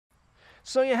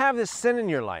So you have this sin in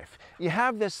your life. You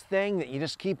have this thing that you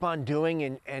just keep on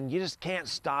doing, and you just can't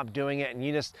stop doing it, and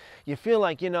you feel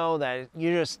like, you know, that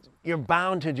you're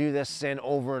bound to do this sin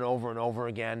over and over and over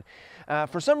again.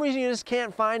 For some reason, you just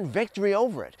can't find victory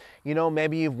over it. You know,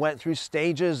 maybe you've went through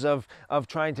stages of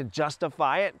trying to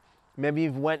justify it. Maybe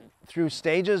you've went through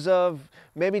stages of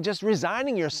maybe just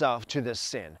resigning yourself to this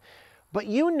sin. But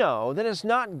you know that it's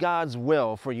not God's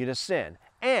will for you to sin.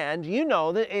 And you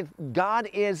know that God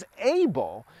is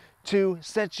able to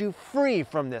set you free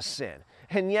from this sin.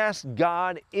 And yes,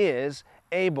 God is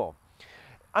able.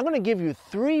 I'm going to give you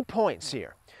 3 points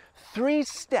here. 3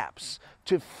 steps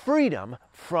to freedom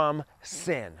from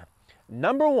sin.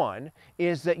 Number 1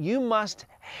 is that you must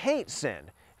hate sin.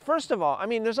 First of all, I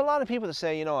mean, there's a lot of people that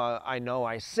say, you know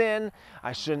I sin,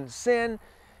 I shouldn't sin.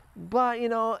 But, you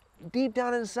know, deep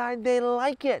down inside, they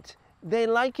like it. They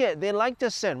like it. They like to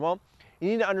sin. Well, you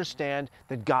need to understand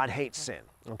that God hates sin,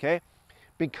 okay?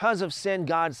 Because of sin,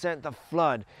 God sent the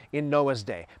flood in Noah's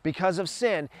day. Because of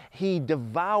sin, He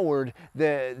devoured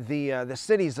the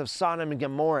cities of Sodom and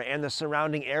Gomorrah and the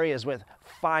surrounding areas with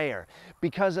fire.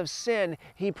 Because of sin,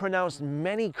 He pronounced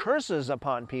many curses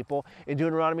upon people in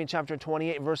Deuteronomy chapter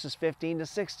 28, verses 15 to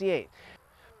 68.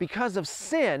 Because of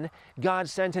sin, God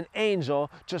sent an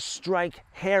angel to strike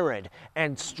Herod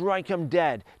and strike him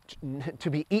dead,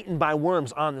 to be eaten by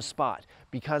worms on the spot.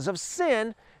 Because of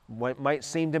sin, what might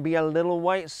seem to be a little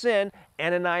white sin,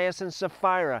 Ananias and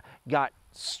Sapphira got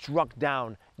struck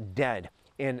down dead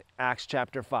in Acts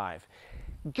chapter 5.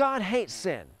 God hates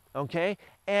sin, okay?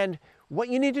 And what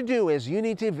you need to do is you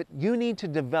need to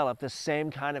develop the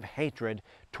same kind of hatred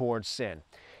towards sin.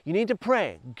 You need to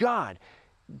pray, God,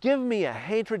 give me a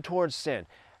hatred towards sin.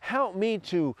 Help me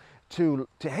to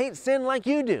hate sin like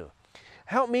you do.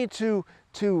 Help me to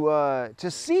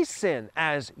see sin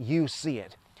as you see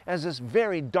it, as this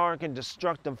very dark and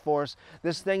destructive force,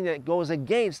 this thing that goes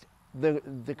against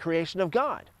the creation of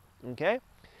God. Okay?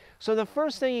 So the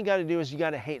first thing you got to do is you got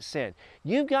to hate sin.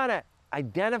 You've got to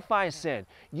identify sin.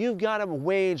 You've got to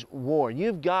wage war.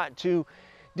 You've got to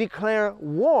declare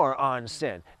war on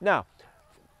sin. Now,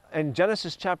 in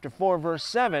Genesis chapter 4, verse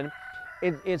 7,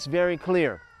 it's very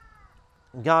clear.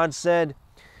 God said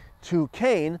to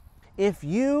Cain, if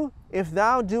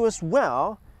thou doest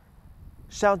well,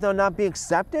 shalt thou not be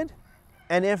accepted?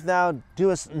 And if thou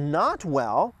doest not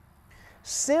well,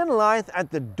 sin lieth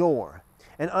at the door,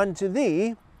 and unto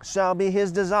thee shall be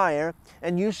his desire,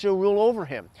 and you shall rule over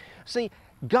him. See,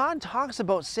 God talks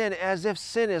about sin as if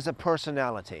sin is a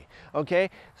personality,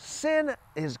 okay? Sin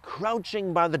is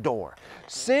crouching by the door.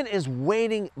 Sin is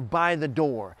waiting by the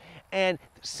door. And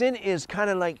sin is kind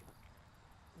of like,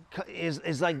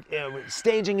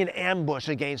 staging an ambush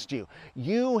against you.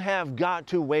 You have got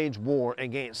to wage war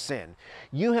against sin.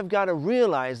 You have got to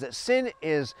realize that sin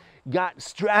is got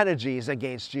strategies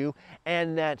against you,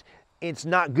 and that it's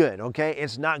not good, okay?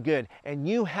 It's not good. And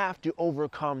you have to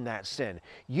overcome that sin.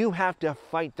 You have to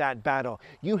fight that battle.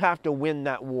 You have to win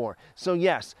that war. So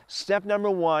yes, step number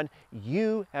 1,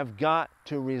 you have got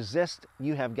to resist.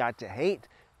 You have got to hate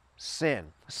sin.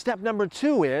 Step number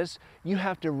 2 is you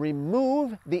have to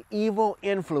remove the evil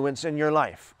influence in your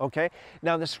life, okay?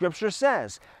 Now the scripture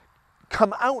says,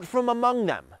 come out from among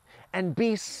them and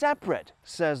be separate,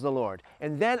 says the Lord,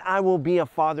 and then I will be a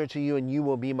father to you, and you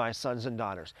will be my sons and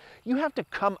daughters. You have to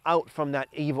come out from that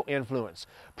evil influence.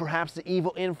 Perhaps the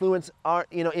evil influence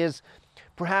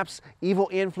perhaps evil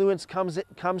influence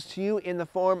comes to you in the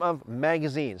form of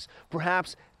magazines,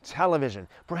 perhaps television,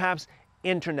 perhaps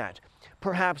internet,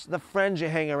 perhaps the friends you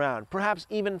hang around, perhaps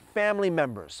even family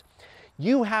members.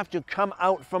 You have to come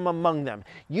out from among them.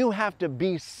 You have to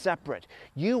be separate.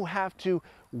 You have to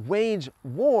wage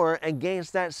war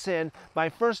against that sin by,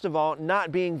 first of all,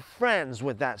 not being friends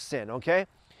with that sin, okay?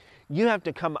 You have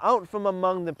to come out from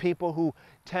among the people who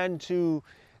tend to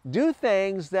do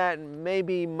things that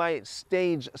maybe might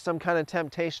stage some kind of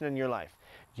temptation in your life.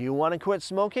 Do you want to quit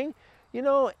smoking? You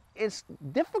know, it's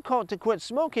difficult to quit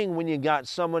smoking when you got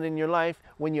someone in your life,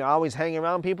 when you're always hanging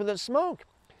around people that smoke.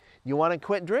 You want to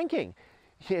quit drinking.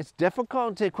 It's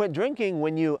difficult to quit drinking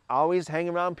when you always hang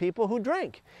around people who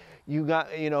drink. You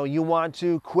want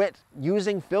to quit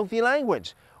using filthy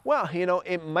language. Well,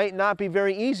 it might not be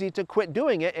very easy to quit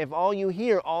doing it if all you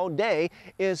hear all day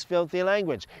is filthy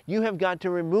language. You have got to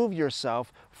remove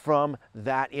yourself from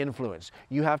that influence.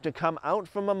 You have to come out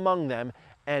from among them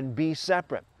and be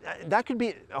separate. That could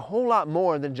be a whole lot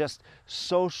more than just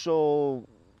social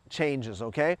changes,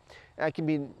 okay? That can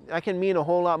mean a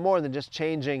whole lot more than just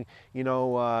changing,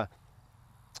 who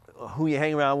you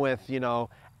hang around with,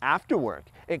 after work.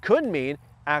 It could mean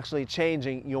actually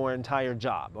changing your entire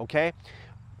job, okay?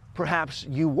 Perhaps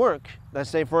you work, let's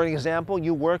say for an example,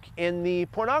 you work in the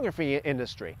pornography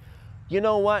industry. You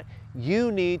know what?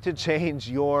 You need to change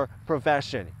your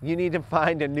profession. You need to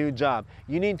find a new job.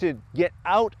 You need to get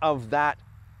out of that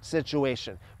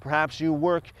situation. Perhaps you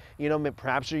work,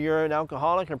 perhaps you're an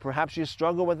alcoholic, or perhaps you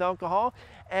struggle with alcohol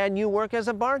and you work as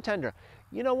a bartender.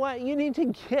 You know what? You need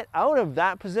to get out of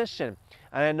that position.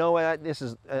 And I know this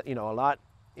is, a lot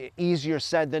easier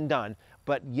said than done,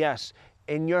 but yes,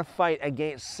 in your fight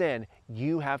against sin,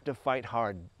 you have to fight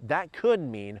hard. That could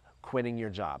mean quitting your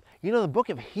job. The book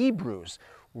of Hebrews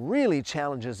really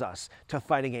challenges us to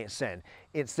fight against sin.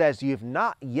 It says you've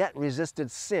not yet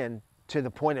resisted sin to the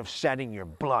point of shedding your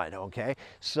blood, okay?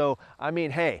 So,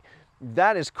 hey,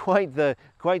 that is quite the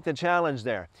challenge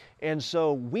there. And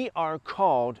so we are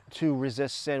called to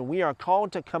resist sin. We are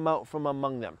called to come out from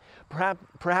among them.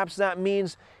 Perhaps that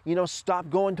means, stop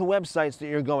going to websites that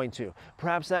you're going to.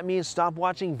 Perhaps that means stop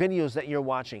watching videos that you're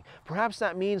watching. Perhaps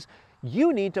that means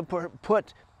you need to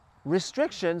put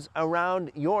restrictions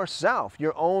around yourself,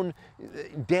 your own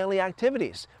daily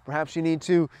activities. Perhaps you need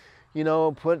to,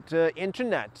 put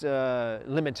internet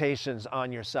limitations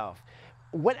on yourself.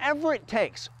 Whatever it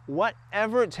takes,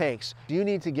 you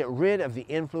need to get rid of the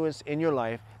influence in your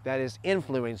life that is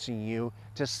influencing you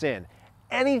to sin.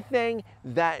 Anything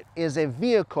that is a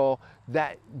vehicle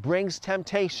that brings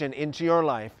temptation into your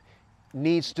life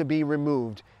needs to be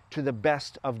removed to the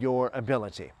best of your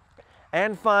ability.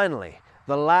 And finally,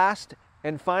 the last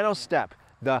and final step,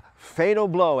 the fatal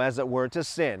blow, as it were, to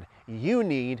sin, you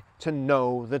need to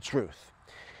know the truth.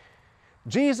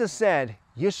 Jesus said,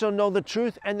 "You shall know the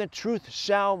truth, and the truth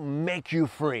shall make you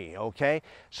free," okay?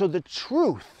 So the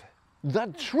truth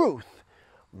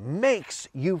makes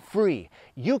you free.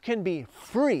 You can be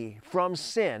free from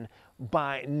sin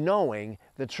by knowing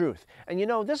the truth. And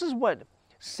this is what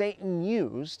Satan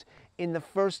used in the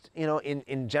first,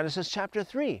 in Genesis chapter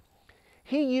 3.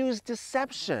 He used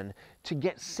deception to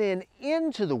get sin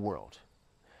into the world.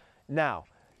 Now,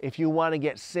 if you want to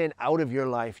get sin out of your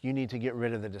life, you need to get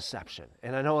rid of the deception.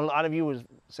 And I know a lot of you would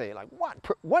say, like,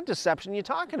 what deception are you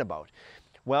talking about?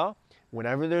 Well,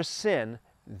 whenever there's sin,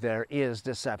 there is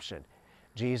deception.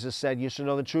 Jesus said, "You shall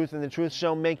know the truth, and the truth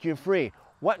shall make you free."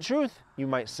 What truth, you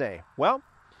might say? Well,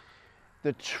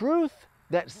 the truth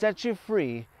that sets you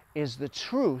free is the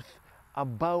truth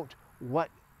about what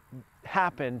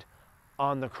happened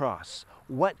on the cross.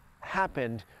 What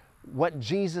happened, what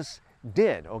Jesus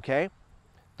did, okay?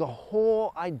 The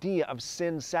whole idea of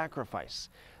sin sacrifice.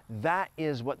 That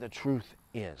is what the truth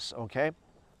is, okay?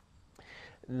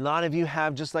 A lot of you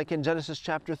have, just like in Genesis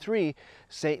chapter 3,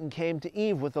 Satan came to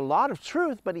Eve with a lot of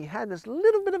truth, but he had this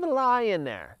little bit of a lie in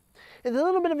there. There's a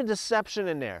little bit of a deception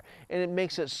in there, and it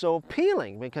makes it so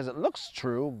appealing because it looks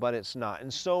true, but it's not.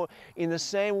 And so in the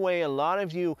same way, a lot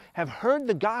of you have heard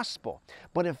the gospel,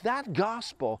 but if that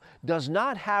gospel does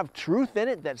not have truth in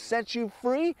it that sets you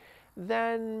free,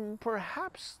 then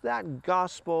perhaps that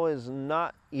gospel is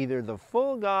not either the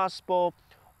full gospel,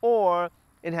 or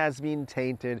it has been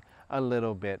tainted a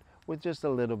little bit with just a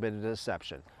little bit of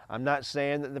deception. I'm not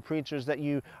saying that the preachers that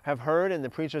you have heard and the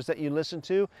preachers that you listen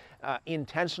to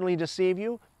intentionally deceive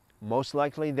you. Most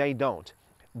likely they don't.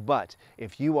 But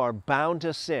if you are bound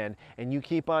to sin and you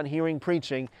keep on hearing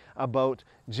preaching about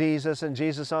Jesus and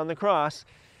Jesus on the cross,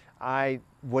 I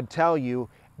would tell you,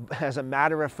 as a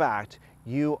matter of fact,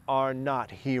 you are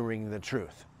not hearing the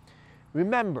truth.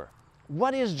 Remember,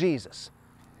 what is Jesus?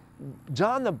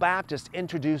 John the Baptist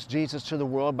introduced Jesus to the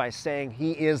world by saying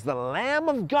he is the Lamb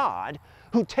of God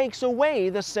who takes away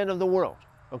the sin of the world,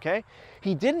 okay?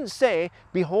 He didn't say,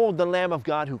 "Behold the Lamb of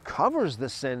God who covers the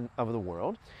sin of the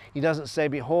world." He doesn't say,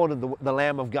 "Behold the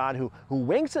Lamb of God who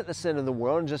winks at the sin of the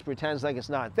world and just pretends like it's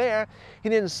not there." He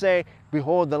didn't say,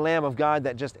 "Behold the Lamb of God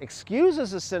that just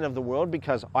excuses the sin of the world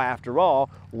because, after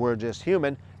all, we're just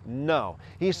human." No.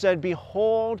 He said,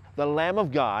 "Behold the Lamb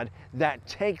of God that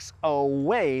takes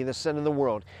away the sin of the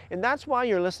world." And that's why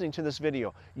you're listening to this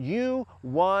video. You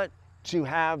want to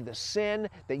have the sin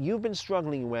that you've been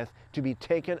struggling with to be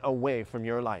taken away from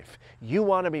your life. You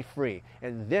want to be free,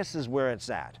 and this is where it's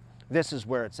at. This is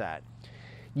where it's at.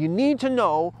 You need to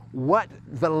know what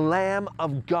the Lamb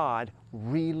of God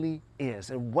really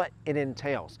is and what it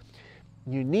entails.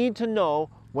 You need to know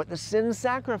what the sin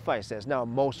sacrifice is. Now,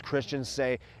 most Christians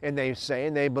say and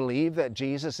they believe that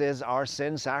Jesus is our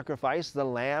sin sacrifice, the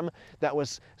Lamb that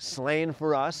was slain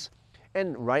for us,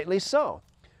 and rightly so.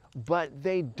 But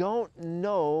they don't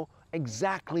know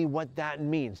exactly what that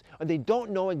means, or they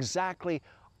don't know exactly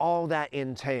all that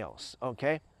entails,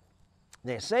 okay?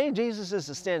 They say Jesus is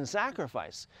the sin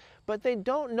sacrifice, but they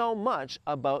don't know much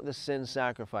about the sin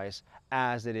sacrifice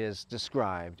as it is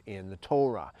described in the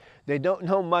Torah. They don't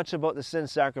know much about the sin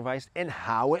sacrifice and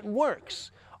how it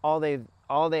works. All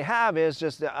they have is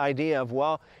just the idea of,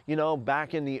 well, you know,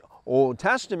 back in the Old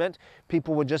Testament,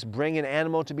 people would just bring an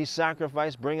animal to be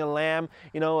sacrificed, bring a lamb,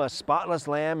 you know, a spotless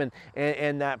lamb,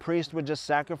 and that priest would just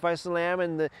sacrifice the lamb,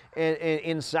 and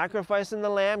in sacrificing the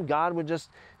lamb, God would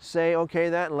just say, okay,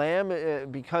 that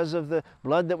lamb, because of the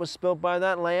blood that was spilt by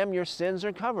that lamb, your sins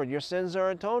are covered, your sins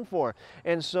are atoned for.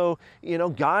 And so, you know,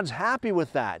 God's happy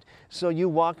with that. So you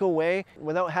walk away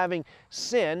without having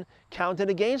sin counted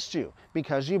against you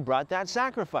because you brought that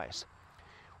sacrifice.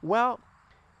 Well,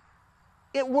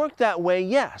 it worked that way,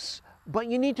 yes, but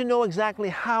you need to know exactly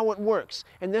how it works.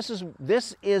 And this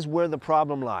is where the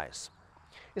problem lies.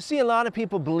 You see, a lot of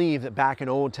people believe that back in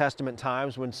Old Testament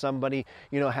times when somebody,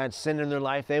 you know, had sin in their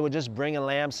life, they would just bring a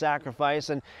lamb sacrifice,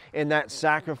 and that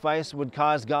sacrifice would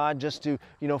cause God just to,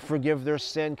 you know, forgive their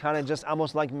sin, kind of just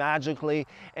almost like magically,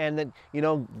 and that, you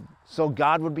know, so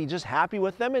God would be just happy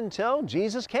with them until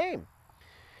Jesus came.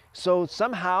 So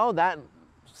somehow that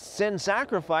sin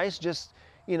sacrifice just,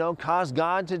 you know, caused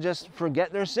God to just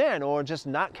forget their sin or just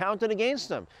not count it against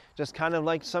them. Just kind of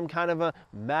like some kind of a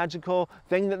magical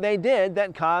thing that they did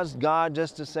that caused God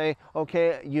just to say,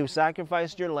 okay, you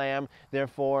sacrificed your lamb,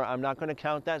 therefore I'm not going to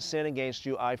count that sin against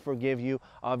you. I forgive you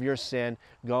of your sin.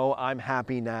 Go, I'm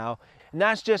happy now. And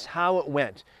that's just how it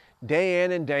went, day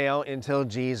in and day out until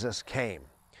Jesus came.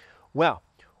 Well,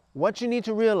 what you need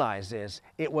to realize is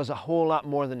it was a whole lot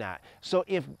more than that. So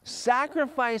if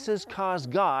sacrifices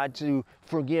caused God to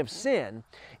forgive sin,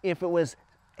 if it was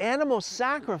animal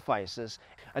sacrifices,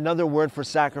 another word for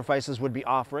sacrifices would be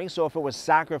offerings. So if it was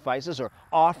sacrifices or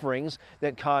offerings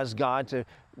that caused God to,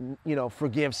 you know,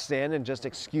 forgive sin and just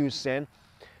excuse sin,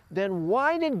 then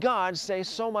why did God say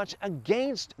so much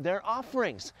against their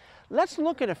offerings? Let's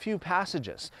look at a few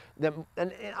passages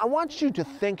and I want you to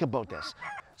think about this.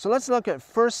 So let's look at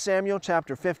 1 Samuel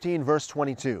chapter 15, verse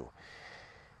 22.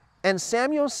 And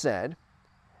Samuel said,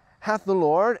 hath the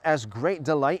Lord as great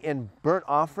delight in burnt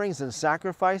offerings and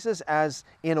sacrifices as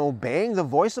in obeying the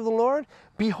voice of the Lord?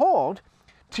 Behold,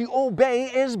 to obey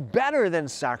is better than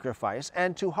sacrifice,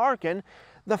 and to hearken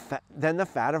than the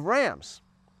fat of rams.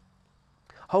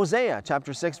 Hosea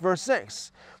chapter 6, verse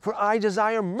 6. For I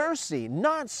desire mercy,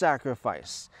 not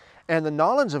sacrifice, and the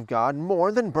knowledge of God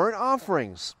more than burnt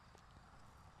offerings.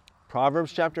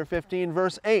 Proverbs chapter 15,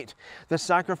 verse 8. The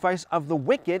sacrifice of the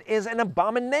wicked is an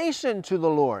abomination to the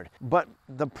Lord, but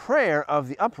the prayer of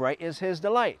the upright is his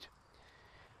delight.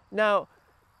 Now,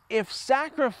 if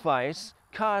sacrifice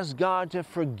caused God to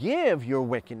forgive your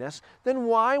wickedness, then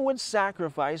why would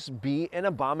sacrifice be an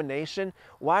abomination?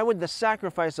 Why would the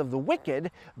sacrifice of the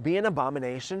wicked be an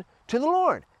abomination to the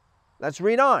Lord? Let's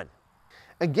read on.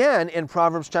 Again, in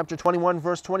Proverbs chapter 21,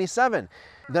 verse 27,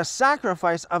 the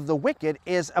sacrifice of the wicked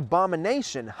is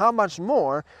abomination. How much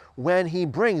more when he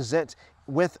brings it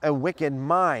with a wicked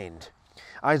mind?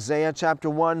 Isaiah chapter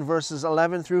 1, verses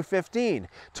 11 through 15.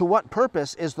 To what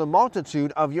purpose is the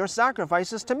multitude of your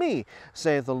sacrifices to me,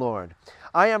 saith the Lord?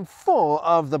 I am full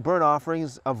of the burnt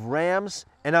offerings of rams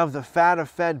and of the fat of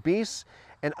fed beasts,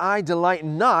 and I delight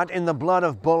not in the blood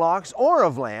of bullocks or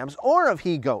of lambs or of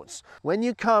he-goats. When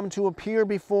you come to appear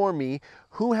before me,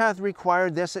 who hath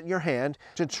required this at your hand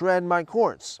to tread my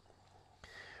courts?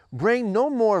 Bring no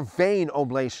more vain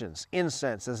oblations.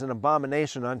 Incense is an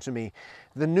abomination unto me.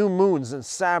 The new moons and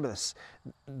Sabbaths,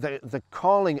 the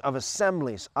calling of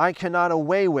assemblies, I cannot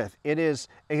away with. It is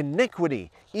iniquity,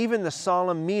 even the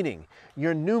solemn meeting.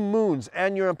 Your new moons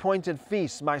and your appointed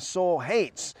feasts my soul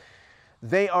hates.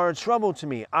 They are a trouble to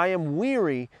me. I am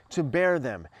weary to bear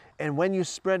them. And when you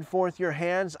spread forth your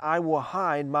hands, I will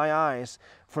hide my eyes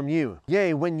from you.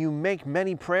 Yea, when you make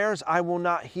many prayers, I will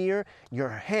not hear. Your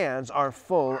hands are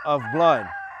full of blood.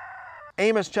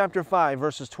 Amos chapter 5,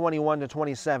 verses 21 to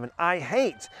 27.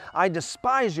 I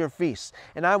despise your feasts,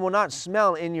 and I will not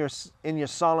smell in your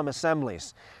solemn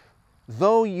assemblies.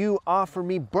 Though you offer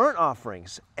me burnt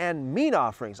offerings and meat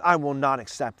offerings, I will not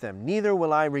accept them, neither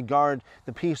will I regard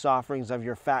the peace offerings of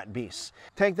your fat beasts.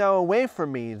 Take thou away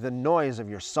from me the noise of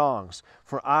your songs,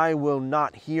 for I will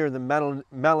not hear the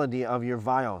melody of your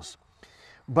viols.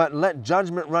 But let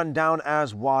judgment run down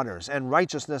as waters, and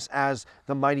righteousness as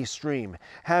the mighty stream.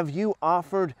 Have you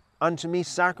offered unto me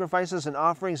sacrifices and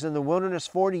offerings in the wilderness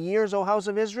 40 years, O house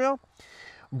of Israel?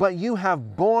 But you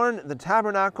have borne the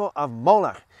tabernacle of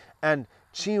Moloch, and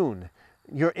Chiun,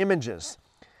 your images,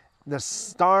 the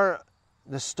star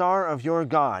of your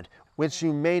God, which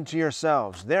you made to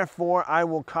yourselves. Therefore I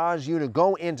will cause you to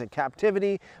go into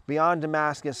captivity beyond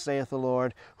Damascus, saith the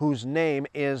Lord, whose name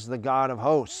is the God of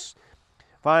hosts.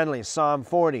 Finally, Psalm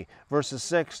 40, verses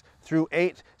 6 through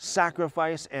 8,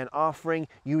 sacrifice and offering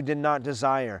you did not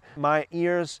desire. My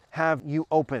ears have you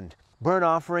opened. Burnt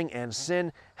offering and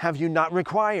sin have you not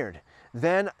required.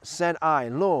 Then said I,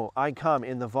 Lo, I come.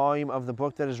 In the volume of the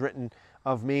book that is written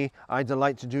of me, I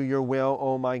delight to do your will,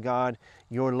 O my God.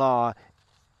 Your law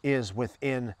is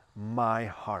within my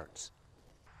heart.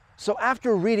 So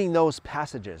after reading those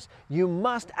passages, you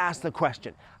must ask the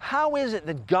question, how is it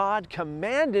that God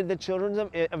commanded the children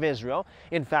of Israel?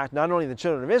 In fact, not only the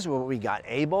children of Israel, but we got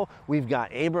Abel, we've got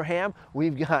Abraham,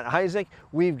 we've got Isaac,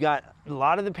 we've got a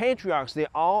lot of the patriarchs. They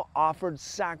all offered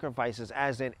sacrifices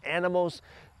as in animals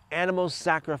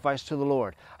sacrificed to the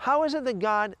Lord. How is it that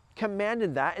God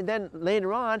commanded that? And then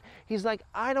later on, he's like,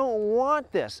 I don't want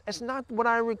this. It's not what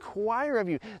I require of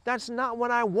you. That's not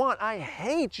what I want. I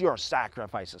hate your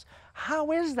sacrifices.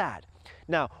 How is that?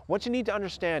 Now, what you need to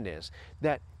understand is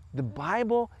that the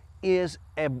Bible is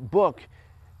a book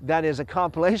that is a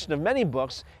compilation of many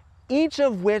books, each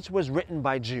of which was written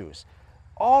by Jews.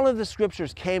 All of the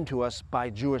scriptures came to us by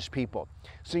Jewish people.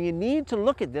 So you need to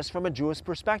look at this from a Jewish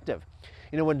perspective.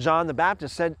 You know, when John the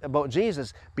Baptist said about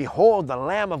Jesus, behold the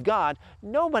Lamb of God,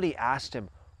 nobody asked him,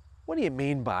 what do you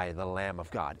mean by the Lamb of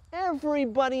God?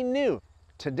 Everybody knew.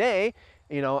 Today,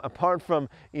 you know, apart from,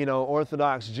 you know,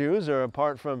 Orthodox Jews or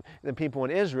apart from the people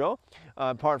in Israel,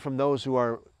 apart from those who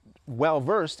are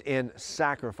well-versed in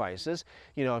sacrifices,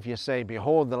 you know, if you say,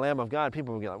 behold the Lamb of God,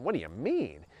 people will be like, what do you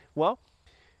mean? Well,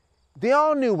 they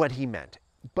all knew what he meant.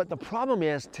 But the problem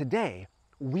is today,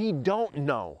 we don't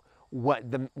know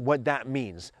what that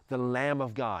means, the Lamb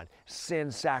of God, sin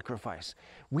sacrifice.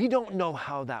 We don't know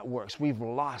how that works. We've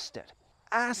lost it.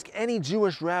 Ask any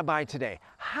Jewish rabbi today,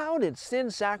 how did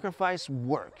sin sacrifice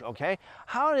work, okay?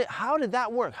 How did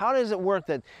that work? How does it work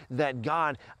that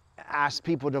God asked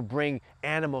people to bring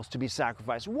animals to be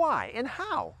sacrificed? Why and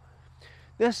how?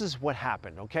 This is what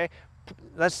happened, okay?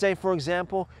 Let's say, for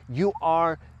example, you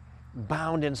are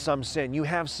bound in some sin. You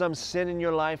have some sin in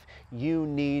your life, you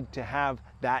need to have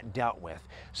that dealt with.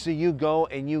 So you go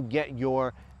and you get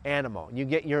your animal, you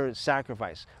get your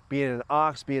sacrifice, be it an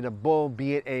ox, be it a bull,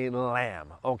 be it a lamb,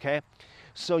 okay?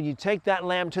 So you take that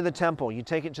lamb to the temple, you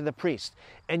take it to the priest,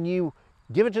 and you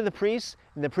give it to the priest,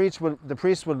 and the priest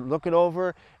would look it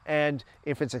over, and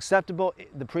if it's acceptable,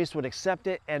 the priest would accept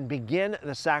it and begin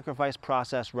the sacrifice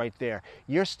process right there.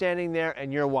 You're standing there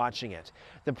and you're watching it.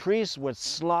 The priest would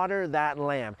slaughter that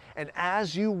lamb, and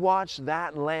as you watch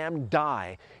that lamb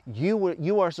die,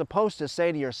 you are supposed to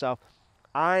say to yourself,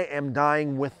 I am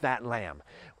dying with that lamb.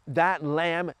 That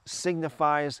lamb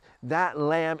signifies, that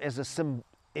lamb is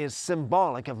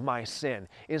symbolic of my sin,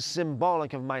 is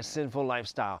symbolic of my sinful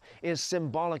lifestyle, is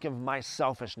symbolic of my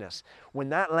selfishness. When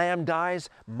that lamb dies,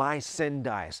 my sin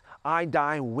dies. I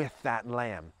die with that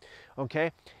lamb,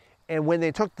 okay? And when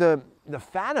they took the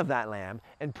fat of that lamb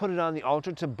and put it on the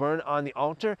altar to burn on the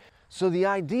altar, so the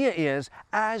idea is,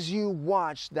 as you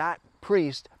watch that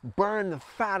priest burn the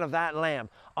fat of that lamb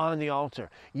on the altar,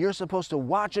 you're supposed to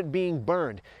watch it being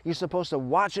burned. You're supposed to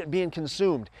watch it being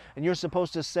consumed. And you're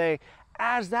supposed to say,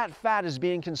 as that fat is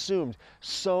being consumed,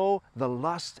 so the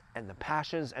lust and the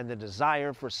passions and the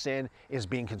desire for sin is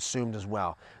being consumed as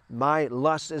well. My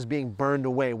lust is being burned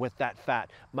away with that fat.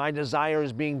 My desire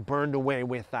is being burned away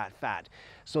with that fat.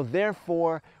 So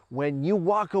therefore, when you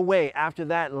walk away after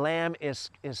that lamb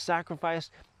is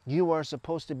sacrificed, you are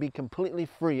supposed to be completely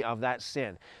free of that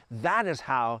sin. That is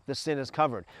how the sin is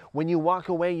covered. When you walk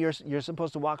away, you're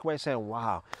supposed to walk away saying,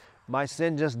 wow, my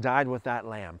sin just died with that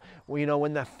lamb. Well, you know,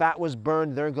 when the fat was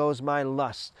burned, there goes my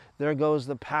lust. There goes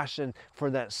the passion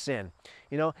for that sin.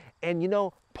 You know, and you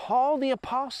know, Paul the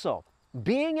Apostle,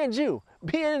 being a Jew,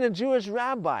 being a Jewish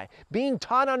rabbi, being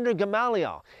taught under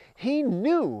Gamaliel, he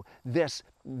knew this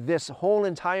whole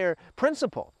entire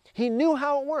principle. He knew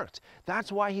how it worked.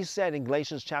 That's why he said in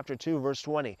Galatians chapter 2, verse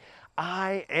 20,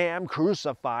 I am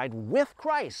crucified with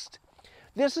Christ.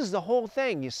 This is the whole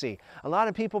thing, you see. A lot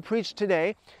of people preach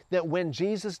today that when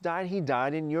Jesus died, he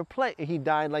died in your place. He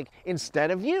died like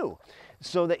instead of you.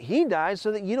 So that he died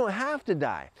so that you don't have to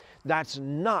die. That's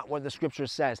not what the scripture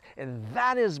says. And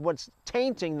that is what's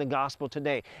tainting the gospel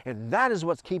today. And that is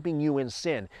what's keeping you in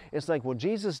sin. It's like, well,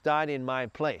 Jesus died in my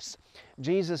place.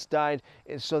 Jesus died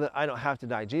so that I don't have to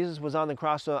die. Jesus was on the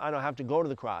cross so I don't have to go to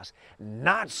the cross.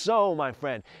 Not so, my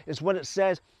friend. It's what it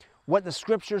says. What the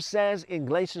scripture says in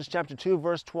Galatians chapter 2,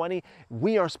 verse 20,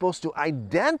 we are supposed to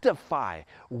identify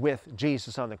with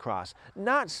Jesus on the cross.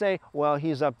 Not say, well,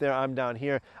 he's up there, I'm down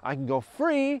here. I can go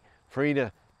free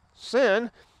to sin,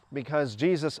 because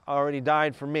Jesus already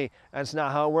died for me. That's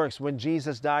not how it works. When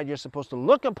Jesus died, you're supposed to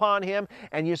look upon him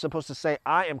and you're supposed to say,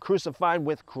 I am crucified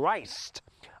with Christ.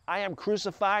 I am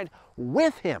crucified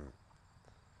with him.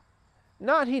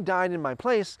 Not he died in my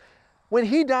place. When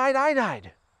he died, I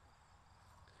died.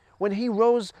 When he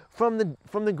rose from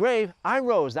the grave, I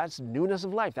rose. That's newness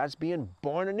of life. That's being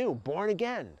born anew, born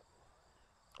again.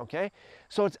 Okay?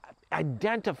 So it's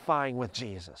identifying with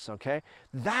Jesus, okay?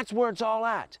 That's where it's all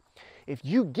at. If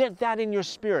you get that in your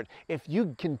spirit, if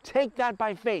you can take that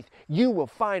by faith, you will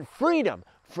find freedom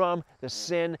from the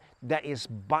sin that is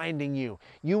binding you.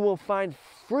 You will find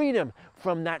freedom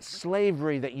from that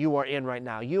slavery that you are in right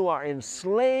now. You are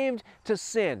enslaved to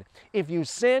sin. If you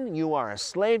sin, you are a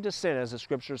slave to sin, as the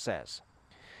scripture says.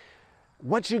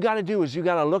 What you got to do is you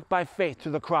got to look by faith to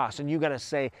the cross and you got to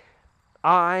say,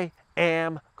 I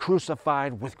am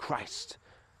crucified with Christ.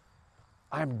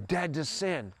 I'm dead to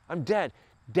sin. I'm dead.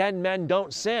 Dead men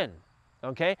don't sin.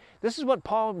 Okay? This is what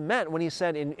Paul meant when he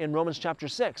said in Romans chapter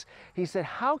 6. He said,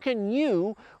 how can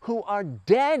you who are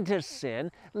dead to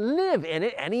sin live in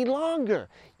it any longer?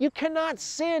 You cannot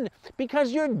sin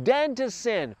because you're dead to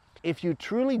sin. If you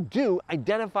truly do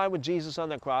identify with Jesus on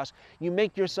the cross, you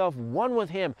make yourself one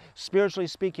with him, spiritually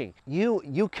speaking.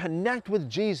 You connect with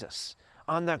Jesus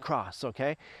on that cross,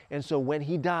 okay? And so when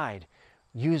he died,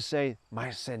 you say,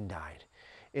 my sin died.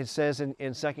 It says in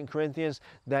 2 Corinthians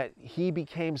that he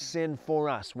became sin for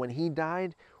us. When he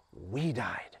died, we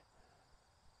died.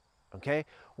 Okay?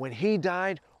 When he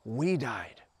died, we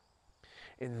died.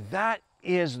 And that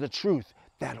is the truth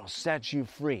that'll set you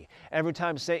free. Every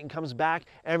time Satan comes back,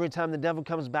 every time the devil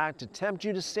comes back to tempt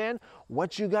you to sin,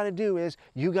 what you got to do is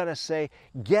you got to say,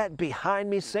 get behind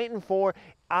me, Satan, for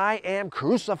I am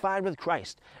crucified with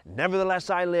Christ. Nevertheless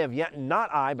I live, yet not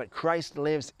I, but Christ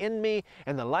lives in me,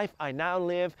 and the life I now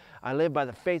live, I live by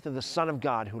the faith of the Son of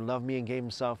God who loved me and gave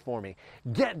himself for me.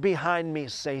 Get behind me,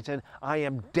 Satan. I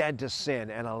am dead to sin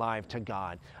and alive to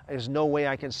God. There's no way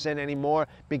I can sin anymore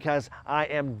because I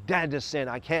am dead to sin.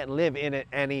 I can't live in it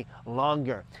any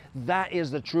longer. That is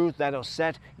the truth that'll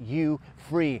set you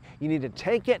free. You need to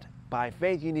take it by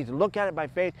faith. You need to look at it by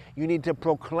faith. You need to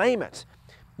proclaim it.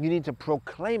 You need to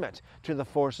proclaim it to the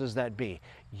forces that be.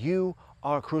 You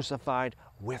are crucified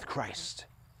with Christ.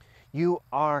 You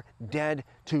are dead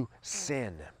to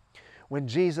sin. When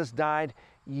Jesus died,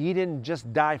 he didn't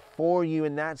just die for you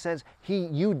in that sense.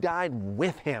 You died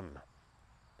with him.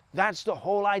 That's the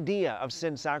whole idea of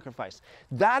sin sacrifice.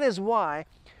 That is why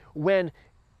when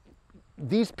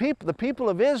these people, the people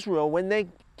of Israel, when they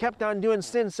kept on doing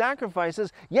sin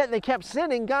sacrifices, yet they kept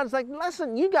sinning, God's like,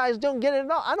 listen, you guys don't get it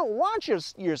at all. I don't want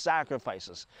your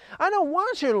sacrifices. I don't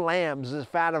want your lambs, the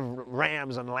fat of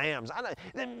rams and lambs. I don't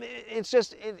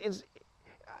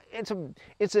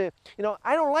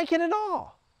like it at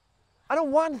all. I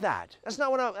don't want that. That's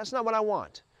not what I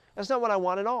want. That's not what I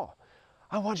want at all.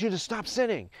 I want you to stop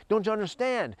sinning. Don't you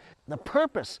understand? The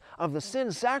purpose of the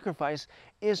sin sacrifice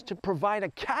is to provide a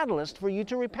catalyst for you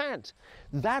to repent.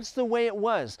 That's the way it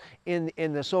was in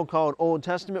the so-called Old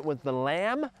Testament with the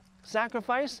lamb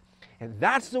sacrifice, and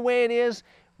that's the way it is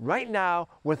right now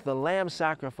with the lamb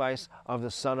sacrifice of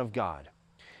the Son of God.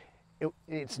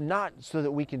 It's not so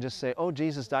that we can just say, oh,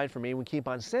 Jesus died for me, and we keep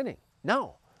on sinning.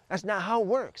 No, that's not how it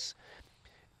works.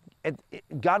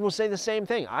 God will say the same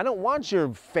thing. I don't want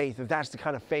your faith, if that's the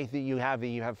kind of faith that you have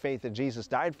faith that Jesus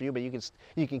died for you, but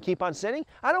you can keep on sinning.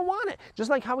 I don't want it. Just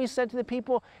like how he said to the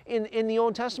people in the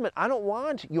Old Testament, I don't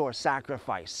want your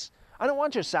sacrifice. I don't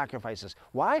want your sacrifices.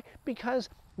 Why? Because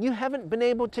you haven't been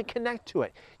able to connect to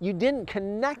it. You didn't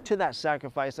connect to that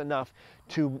sacrifice enough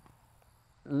to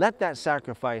let that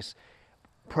sacrifice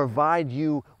provide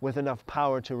you with enough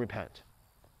power to repent.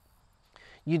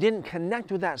 You didn't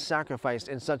connect with that sacrifice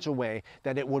in such a way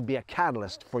that it would be a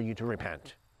catalyst for you to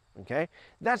repent. Okay?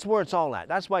 That's where it's all at.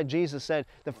 That's why Jesus said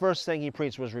the first thing he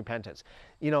preached was repentance.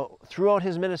 You know, throughout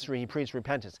his ministry, he preached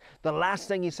repentance. The last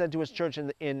thing he said to his church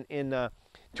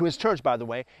to his church, by the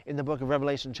way, in the book of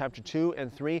Revelation chapter 2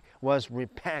 and 3 was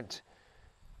repent.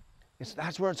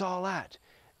 That's where it's all at.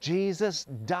 Jesus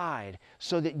died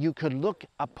so that you could look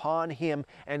upon him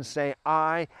and say,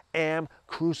 I am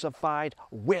crucified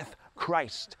with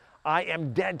Christ. I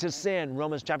am dead to sin,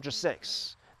 Romans chapter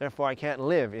 6. Therefore, I can't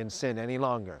live in sin any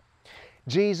longer.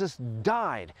 Jesus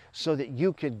died so that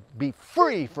you could be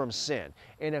free from sin.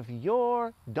 And if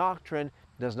your doctrine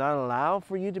does not allow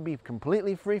for you to be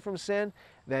completely free from sin,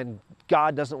 then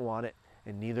God doesn't want it,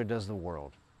 and neither does the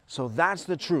world. So that's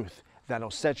the truth that'll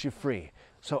set you free.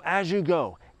 So as you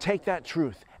go, take that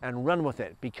truth and run with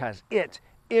it, because it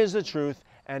is the truth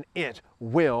and it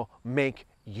will make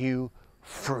you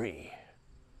free.